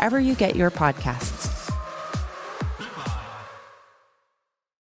 or wherever you get your podcasts.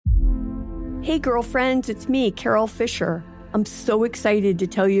 Hey girlfriends, it's me, Carol Fisher. I'm so excited to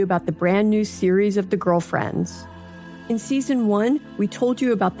tell you about the brand new series of The Girlfriends. In season 1, we told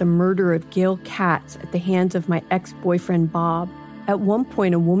you about the murder of Gail Katz at the hands of my ex-boyfriend Bob. At one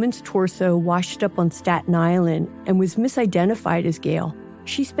point, a woman's torso washed up on Staten Island and was misidentified as Gail.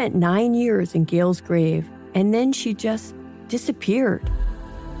 She spent 9 years in Gail's grave, and then she just disappeared.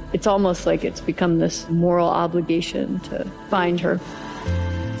 It's almost like it's become this moral obligation to find her.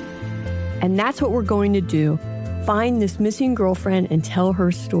 And that's what we're going to do. Find this missing girlfriend and tell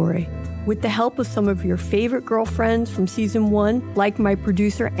her story. With the help of some of your favorite girlfriends from season 1, like my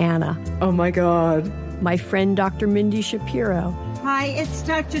producer, Anna. Oh my God. My friend, Dr. Mindy Shapiro. Hi, it's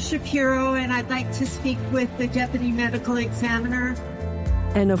Dr. Shapiro, and I'd like to speak with the Deputy Medical Examiner.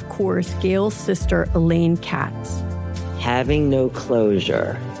 And of course, Gail's sister, Elaine Katz. Having no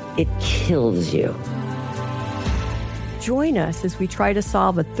closure, it kills you. Join us as we try to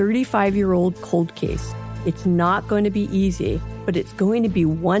solve a 35-year-old cold case. It's not going to be easy, but it's going to be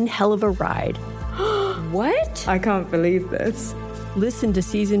one hell of a ride. What? I can't believe this. Listen to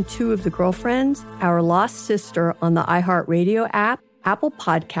season 2 of The Girlfriends, Our Lost Sister on the iHeartRadio app, Apple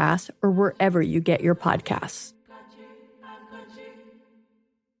Podcasts, or wherever you get your podcasts.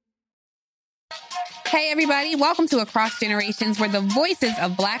 Hey, everybody. Welcome to Across Generations, where the voices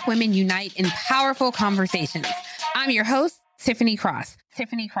of Black women unite in powerful conversations. I'm your host, Tiffany Cross.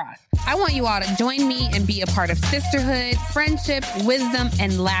 I want you all to join me and be a part of sisterhood, friendship, wisdom,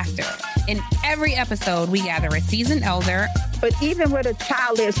 and laughter. In every episode, we gather a seasoned elder. But even with a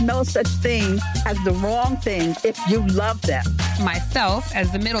child, there's no such thing as the wrong thing if you love them. Myself,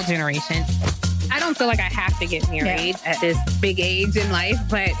 as the middle generation. I don't feel like I have to get married at this big age in life,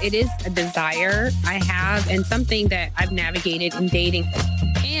 but it is a desire I have and something that I've navigated in dating.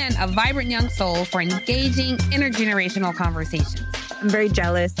 And a vibrant young soul for engaging intergenerational conversations. I'm very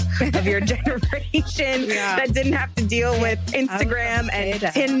jealous of your generation that didn't have to deal with Instagram and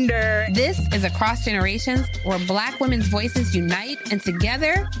Tinder. This is Across Generations, where Black women's voices unite, and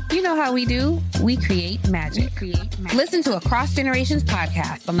together, you know how we do, we create magic. Listen to Across Generations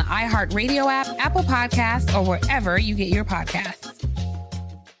podcast on the iHeartRadio app, Apple Podcasts, or wherever you get your podcasts.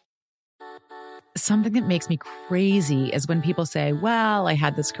 Something that makes me crazy is when people say, well, I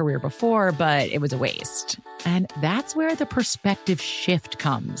had this career before, but it was a waste. And that's where the perspective shift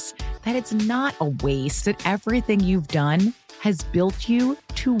comes, that it's not a waste, that everything you've done has built you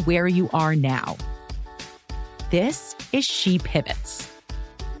to where you are now. This is She Pivots,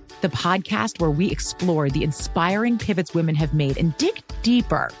 the podcast where we explore the inspiring pivots women have made and dig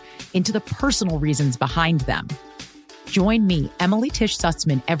deeper into the personal reasons behind them. Join me, Emily Tish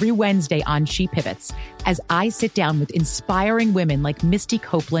Sussman, every Wednesday on She Pivots as I sit down with inspiring women like Misty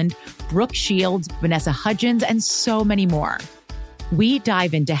Copeland, Brooke Shields, Vanessa Hudgens, and so many more. We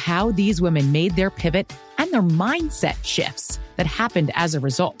dive into how these women made their pivot and their mindset shifts that happened as a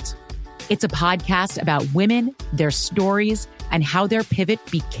result. It's a podcast about women, their stories, and how their pivot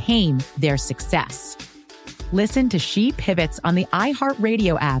became their success. Listen to She Pivots on the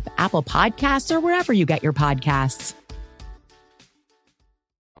iHeartRadio app, Apple Podcasts, or wherever you get your podcasts.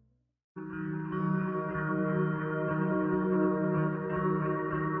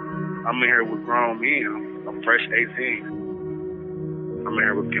 I'm in here with grown men. I'm fresh 18. I'm in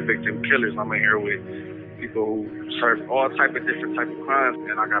here with convicted killers. I'm in here with people who serve all type of different type of crimes,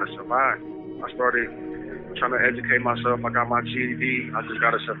 and I gotta survive. I started trying to educate myself. I got my GED. I just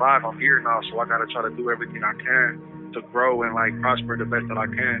gotta survive. I'm here now, so I gotta try to do everything I can to grow and prosper the best that I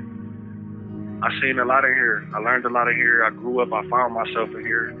can. I seen a lot in here. I learned a lot in here. I grew up. I found myself in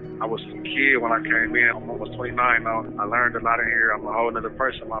here. I was a kid when I came in. I'm almost 29 now. I learned a lot in here. I'm a whole other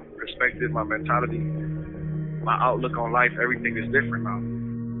person. My perspective, my mentality, my outlook on life, everything is different now.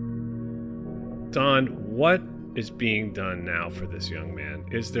 Don, what is being done now for this young man?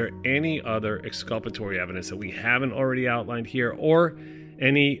 Is there any other exculpatory evidence that we haven't already outlined here, or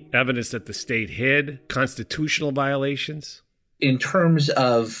any evidence that the state hid, constitutional violations? In terms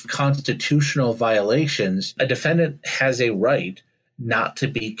of constitutional violations, a defendant has a right not to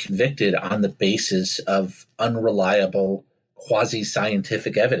be convicted on the basis of unreliable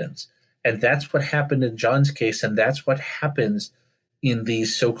quasi-scientific evidence. And that's what happened in John's case, and that's what happens in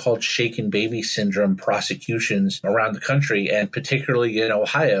these so-called shaken baby syndrome prosecutions around the country, and particularly in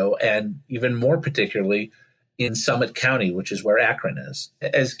Ohio, and even more particularly in Summit County, which is where Akron is.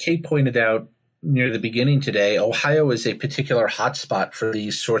 As Kate pointed out near the beginning today, Ohio is a particular hotspot for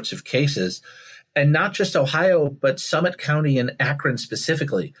these sorts of cases. And not just Ohio, but Summit County and Akron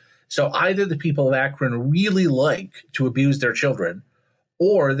specifically. So either the people of Akron really like to abuse their children,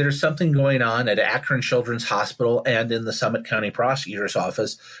 or there's something going on at Akron Children's Hospital and in the Summit County Prosecutor's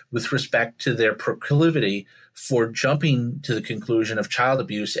Office with respect to their proclivity for jumping to the conclusion of child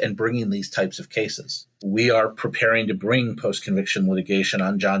abuse and bringing these types of cases. We are preparing to bring post-conviction litigation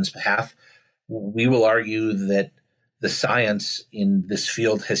on John's behalf. We will argue that the science in this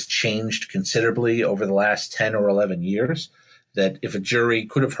field has changed considerably over the last 10 or 11 years, that if a jury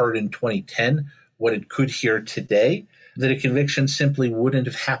could have heard in 2010 what it could hear today, that a conviction simply wouldn't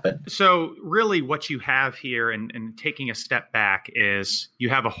have happened. So really what you have here, and taking a step back, is you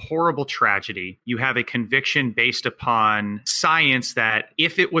have a horrible tragedy. You have a conviction based upon science that,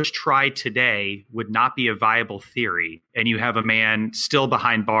 if it was tried today, would not be a viable theory. And you have a man still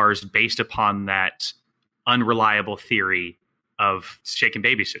behind bars based upon that unreliable theory of shaken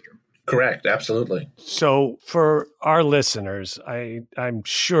baby syndrome. Correct. Absolutely. So for our listeners, I'm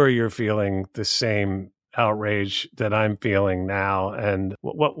sure you're feeling the same outrage that I'm feeling now. And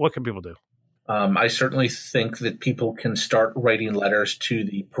what can people do? I certainly think that people can start writing letters to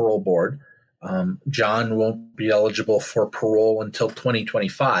the parole board. John won't be eligible for parole until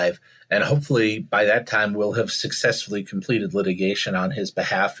 2025. And hopefully by that time, we'll have successfully completed litigation on his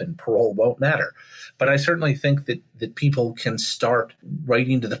behalf and parole won't matter. But I certainly think that people can start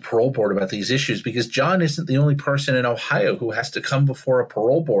writing to the parole board about these issues, because John isn't the only person in Ohio who has to come before a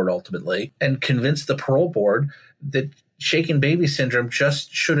parole board ultimately and convince the parole board that shaken baby syndrome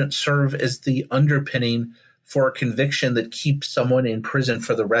just shouldn't serve as the underpinning for a conviction that keeps someone in prison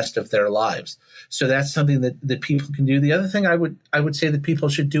for the rest of their lives. So that's something that people can do. The other thing I would say that people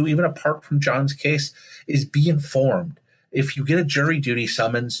should do, even apart from John's case, is be informed. If you get a jury duty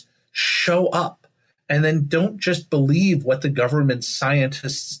summons, show up. And then don't just believe what the government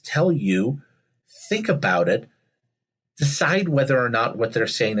scientists tell you. Think about it. Decide whether or not what they're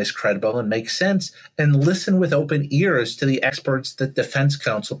saying is credible and makes sense. And listen with open ears to the experts that defense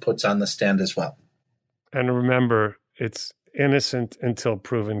counsel puts on the stand as well. And remember, it's innocent until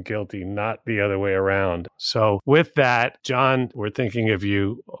proven guilty, not the other way around. So with that, John, we're thinking of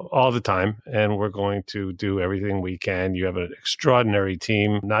you all the time, and we're going to do everything we can. You have an extraordinary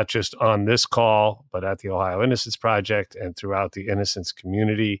team, not just on this call, but at the Ohio Innocence Project and throughout the Innocence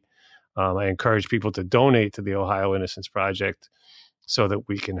community. I encourage people to donate to the Ohio Innocence Project so that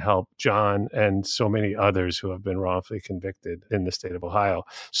we can help John and so many others who have been wrongfully convicted in the state of Ohio.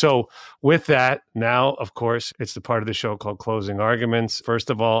 So with that, now, of course, it's the part of the show called Closing Arguments. First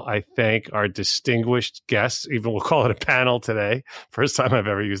of all, I thank our distinguished guests. Even we'll call it a panel today. First time I've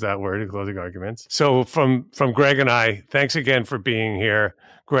ever used that word in Closing Arguments. So from Greg and I, thanks again for being here.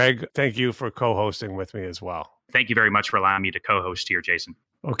 Greg, thank you for co-hosting with me as well. Thank you very much for allowing me to co-host here, Jason.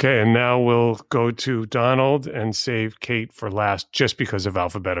 Okay, and now we'll go to Donald and save Kate for last just because of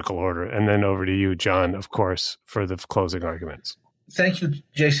alphabetical order. And then over to you, John, of course, for the closing arguments. Thank you,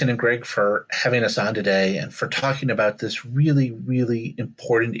 Jason and Greg, for having us on today and for talking about this really, really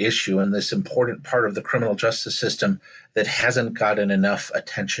important issue and this important part of the criminal justice system that hasn't gotten enough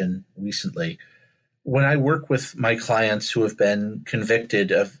attention recently. When I work with my clients who have been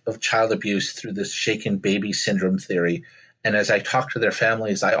convicted of child abuse through this shaken baby syndrome theory, and as I talk to their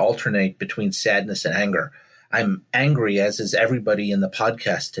families, I alternate between sadness and anger. I'm angry, as is everybody in the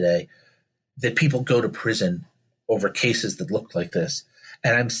podcast today, that people go to prison over cases that look like this.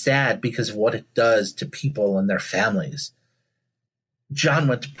 And I'm sad because of what it does to people and their families. John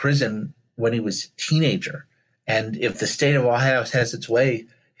went to prison when he was a teenager. And if the state of Ohio has its way,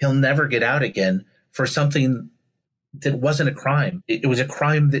 he'll never get out again for something that wasn't a crime. It was a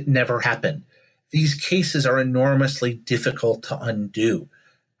crime that never happened. These cases are enormously difficult to undo.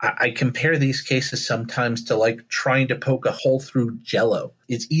 I compare these cases sometimes to like trying to poke a hole through Jell-O.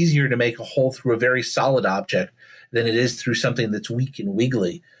 It's easier to make a hole through a very solid object than it is through something that's weak and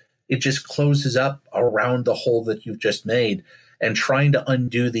wiggly. It just closes up around the hole that you've just made. And trying to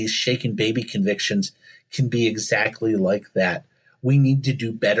undo these shaken baby convictions can be exactly like that. We need to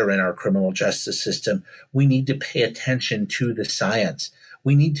do better in our criminal justice system. We need to pay attention to the science.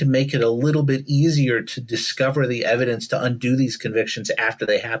 We need to make it a little bit easier to discover the evidence to undo these convictions after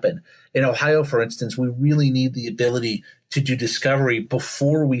they happen. In Ohio, for instance, we really need the ability to do discovery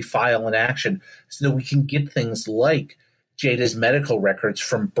before we file an action so that we can get things like Jada's medical records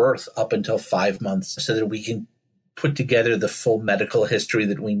from birth up until 5 months so that we can put together the full medical history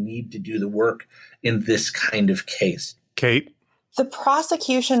that we need to do the work in this kind of case. Kate? The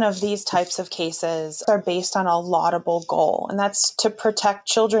prosecution of these types of cases are based on a laudable goal, and that's to protect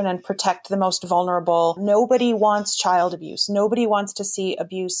children and protect the most vulnerable. Nobody wants child abuse. Nobody wants to see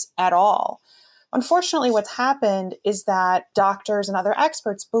abuse at all. Unfortunately, what's happened is that doctors and other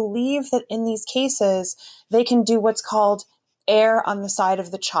experts believe that in these cases, they can do what's called err on the side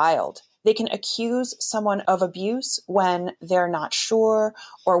of the child. They can accuse someone of abuse when they're not sure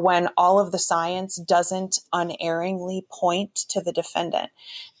or when all of the science doesn't unerringly point to the defendant.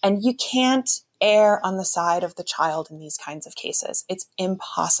 And you can't err on the side of the child in these kinds of cases. It's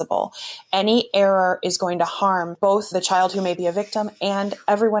impossible. Any error is going to harm both the child who may be a victim and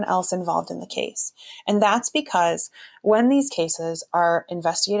everyone else involved in the case. And that's because when these cases are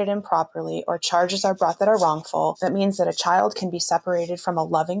investigated improperly or charges are brought that are wrongful, that means that a child can be separated from a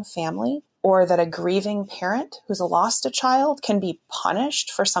loving family, or that a grieving parent who's lost a child can be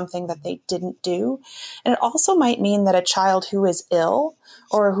punished for something that they didn't do. And it also might mean that a child who is ill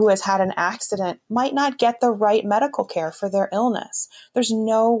or who has had an accident might not get the right medical care for their illness. There's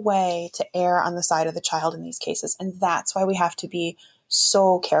no way to err on the side of the child in these cases. And that's why we have to be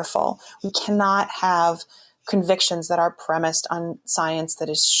so careful. We cannot have convictions that are premised on science that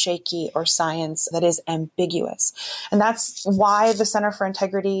is shaky or science that is ambiguous. And that's why the Center for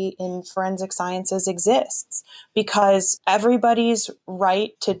Integrity in Forensic Sciences exists, because everybody's right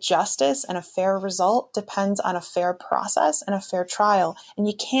to justice and a fair result depends on a fair process and a fair trial. And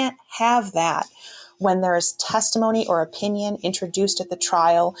you can't have that when there is testimony or opinion introduced at the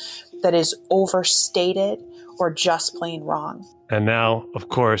trial that is overstated or just plain wrong. And now, of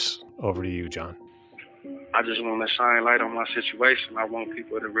course, over to you, John. I just want to shine light on my situation. I want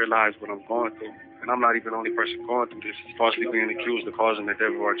people to realize what I'm going through. And I'm not even the only person going through this. Falsely being accused of causing the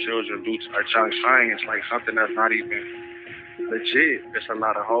death of our children due to our junk science, like something that's not even legit. There's a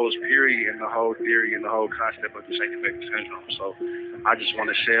lot of holes, period, in the whole theory and the whole concept of the shaken baby syndrome. So I just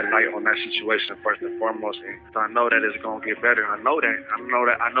want to shed light on that situation first and foremost. And I know that it's going to get better. I know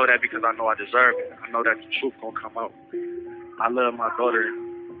that because I know I deserve it. I know that the truth going to come out. I love my daughter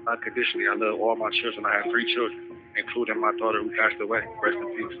unconditionally. I love all my children. I have 3 children, including my daughter who passed away. Rest in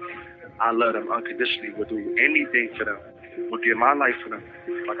peace. I love them unconditionally. Would do anything for them. Would give my life for them.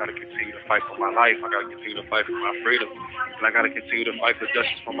 I got to continue to fight for my life. I got to continue to fight for my freedom. And I got to continue to fight for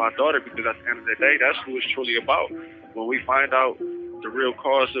justice for my daughter, because at the end of the day, that's who it's truly about. When we find out the real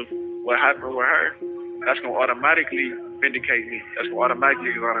cause of what happened with her, that's going to automatically vindicate me. That's going to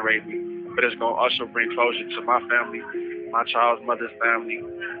automatically exonerate me. But it's going to also bring closure to my family, my child's mother's family,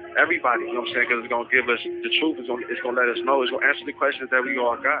 everybody, you know what I'm saying? Because it's going to give us the truth. It's going to let us know. It's going to answer the questions that we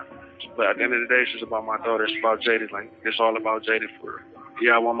all got. But at the end of the day, it's just about my daughter. It's about Jaden. Like, it's all about Jaden for her.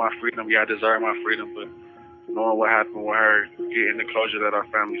 Yeah, I want my freedom. Yeah, I deserve my freedom. But knowing what happened with her, getting the closure that our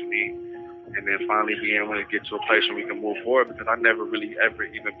families need, and then finally being able to get to a place where we can move forward, because I never really ever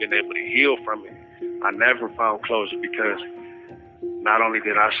even been able to heal from it. I never found closure, because not only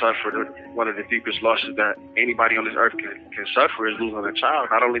did I suffer one of the deepest losses that anybody on this earth can suffer, is losing a child.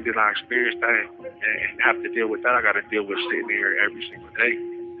 Not only did I experience that and have to deal with that, I got to deal with sitting here every single day.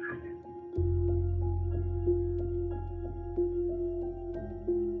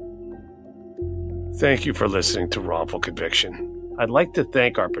 Thank you for listening to Wrongful Conviction. I'd like to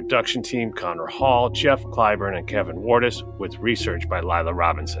thank our production team, Connor Hall, Jeff Clyburn, and Kevin Wardis, with research by Lila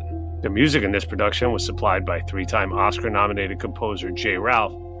Robinson. The music in this production was supplied by 3-time Oscar-nominated composer Jay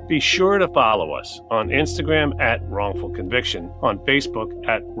Ralph. Be sure to follow us on Instagram at Wrongful Conviction, on Facebook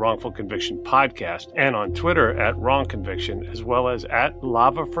at Wrongful Conviction Podcast, and on Twitter at Wrong Conviction, as well as at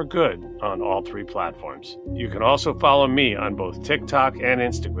Lava for Good on all 3 platforms. You can also follow me on both TikTok and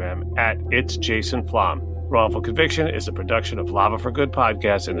Instagram at It's Jason Flom. Wrongful Conviction is a production of Lava for Good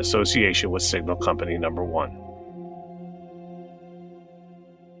Podcast in association with Signal Company No. 1.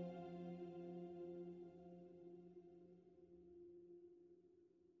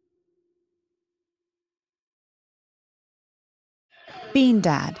 Bean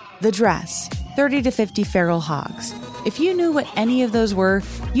Dad, The Dress, 30 to 50 Feral Hogs. If you knew what any of those were,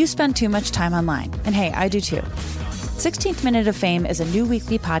 you spend too much time online. And hey, I do too. 16th Minute of Fame is a new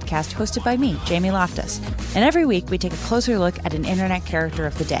weekly podcast hosted by me, Jamie Loftus. And every week we take a closer look at an internet character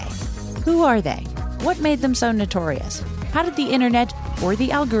of the day. Who are they? What made them so notorious? How did the internet or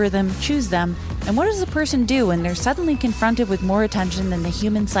the algorithm choose them? And what does a person do when they're suddenly confronted with more attention than the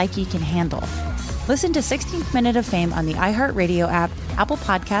human psyche can handle? Listen to 16th Minute of Fame on the iHeartRadio app, Apple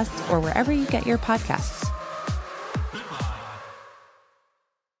Podcasts, or wherever you get your podcasts.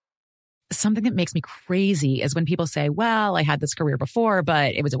 Something that makes me crazy is when people say, well, I had this career before,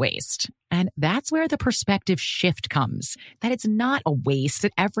 but it was a waste. And that's where the perspective shift comes, that it's not a waste,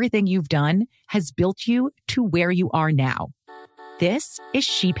 that everything you've done has built you to where you are now. This is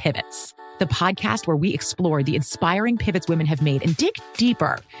She Pivots, the podcast where we explore the inspiring pivots women have made and dig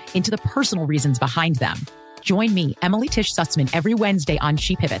deeper into the personal reasons behind them. Join me, Emily Tish Sussman, every Wednesday on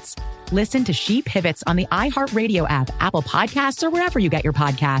She Pivots. Listen to She Pivots on the iHeartRadio app, Apple Podcasts, or wherever you get your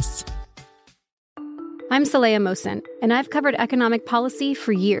podcasts. I'm Saleha Mohsen, and I've covered economic policy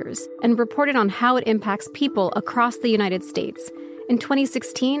for years and reported on how it impacts people across the United States. In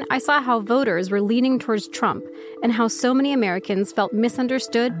 2016, I saw how voters were leaning towards Trump and how so many Americans felt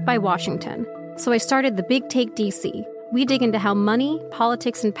misunderstood by Washington. So I started The Big Take DC. We dig into how money,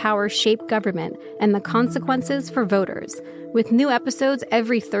 politics, and power shape government and the consequences for voters. With new episodes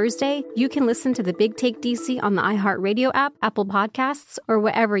every Thursday, you can listen to The Big Take DC on the iHeartRadio app, Apple Podcasts, or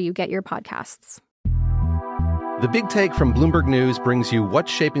wherever you get your podcasts. The Big Take from Bloomberg News brings you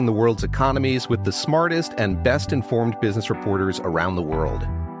what's shaping the world's economies with the smartest and best-informed business reporters around the world.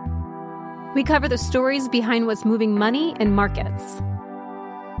 We cover the stories behind what's moving money and markets.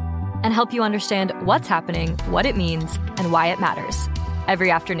 And help you understand what's happening, what it means, and why it matters.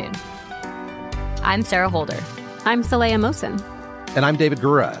 Every afternoon. I'm Sarah Holder. I'm Saleha Mohsen. And I'm David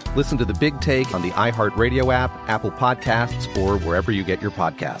Gura. Listen to The Big Take on the iHeartRadio app, Apple Podcasts, or wherever you get your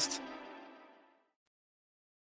podcasts.